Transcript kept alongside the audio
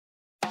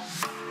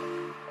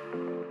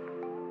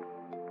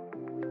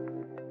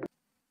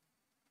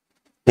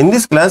In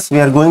this class, we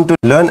are going to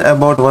learn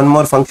about one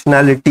more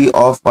functionality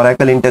of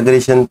Oracle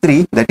Integration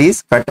 3, that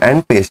is cut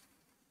and paste.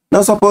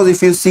 Now suppose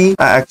if you see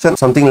an action,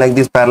 something like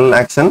this parallel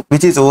action,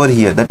 which is over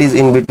here, that is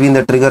in between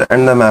the trigger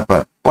and the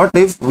mapper. What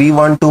if we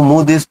want to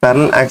move this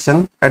parallel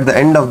action at the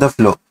end of the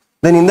flow?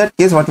 Then in that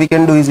case, what we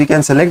can do is we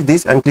can select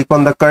this and click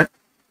on the cut.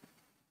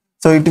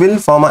 So it will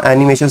form an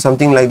animation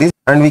something like this,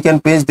 and we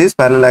can paste this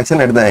parallel action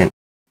at the end.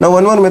 Now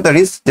one more method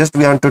is, just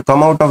we want to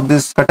come out of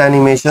this cut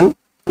animation,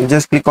 you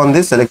just click on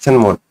this selection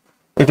mode.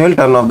 It will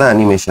turn off the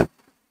animation.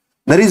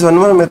 There is one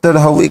more method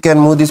how we can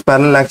move this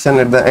parallel action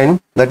at the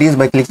end, that is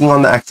by clicking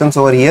on the actions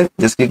over here.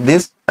 Just click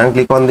this and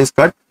click on this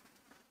cut,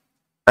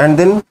 and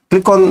then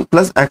click on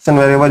plus action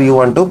wherever you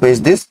want to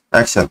paste this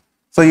action.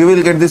 So you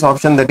will get this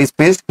option, that is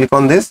paste. Click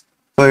on this,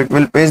 so it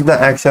will paste the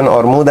action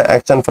or move the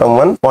action from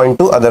one point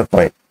to other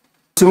point.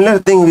 Similar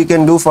thing we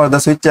can do for the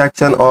switch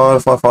action or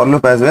for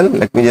loop as well.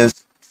 Let me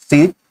just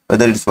see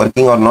whether it's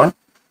working or not.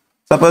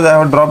 Suppose I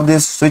have dropped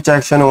this switch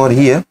action over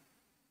here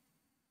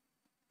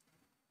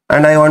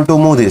and I want to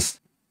move this.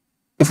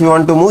 If you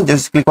want to move,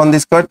 just click on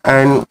this cut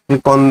and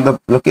click on the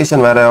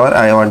location wherever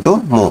I want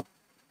to move.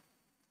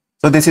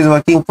 So this is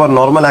working for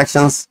normal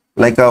actions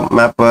like a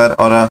mapper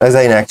or a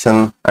assign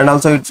action, and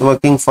also it's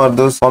working for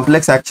those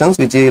complex actions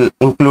which will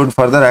include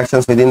further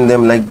actions within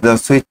them like the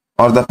switch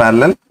or the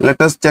parallel.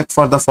 Let us check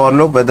for the for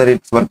loop whether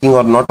it's working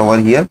or not over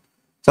here.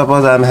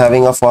 Suppose I am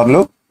having a for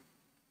loop.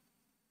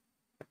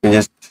 Let me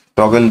just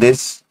toggle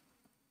this.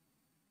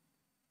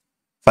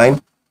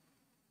 Fine.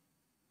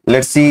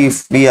 Let's see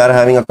if we are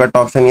having a cut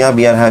option. Yeah,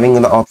 we are having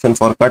the option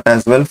for cut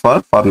as well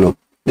for loop.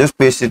 Just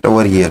paste it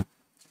over here.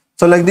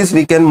 So like this,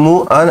 we can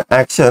move an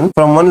action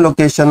from one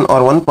location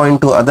or one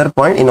point to other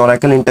point in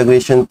Oracle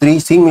Integration 3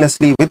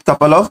 seamlessly with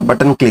couple of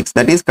button clicks,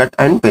 that is cut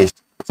and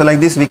paste. So like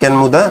this, we can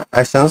move the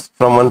actions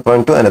from one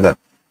point to another.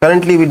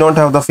 Currently, we don't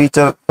have the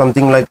feature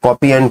something like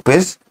copy and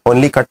paste,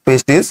 only cut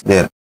paste is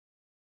there.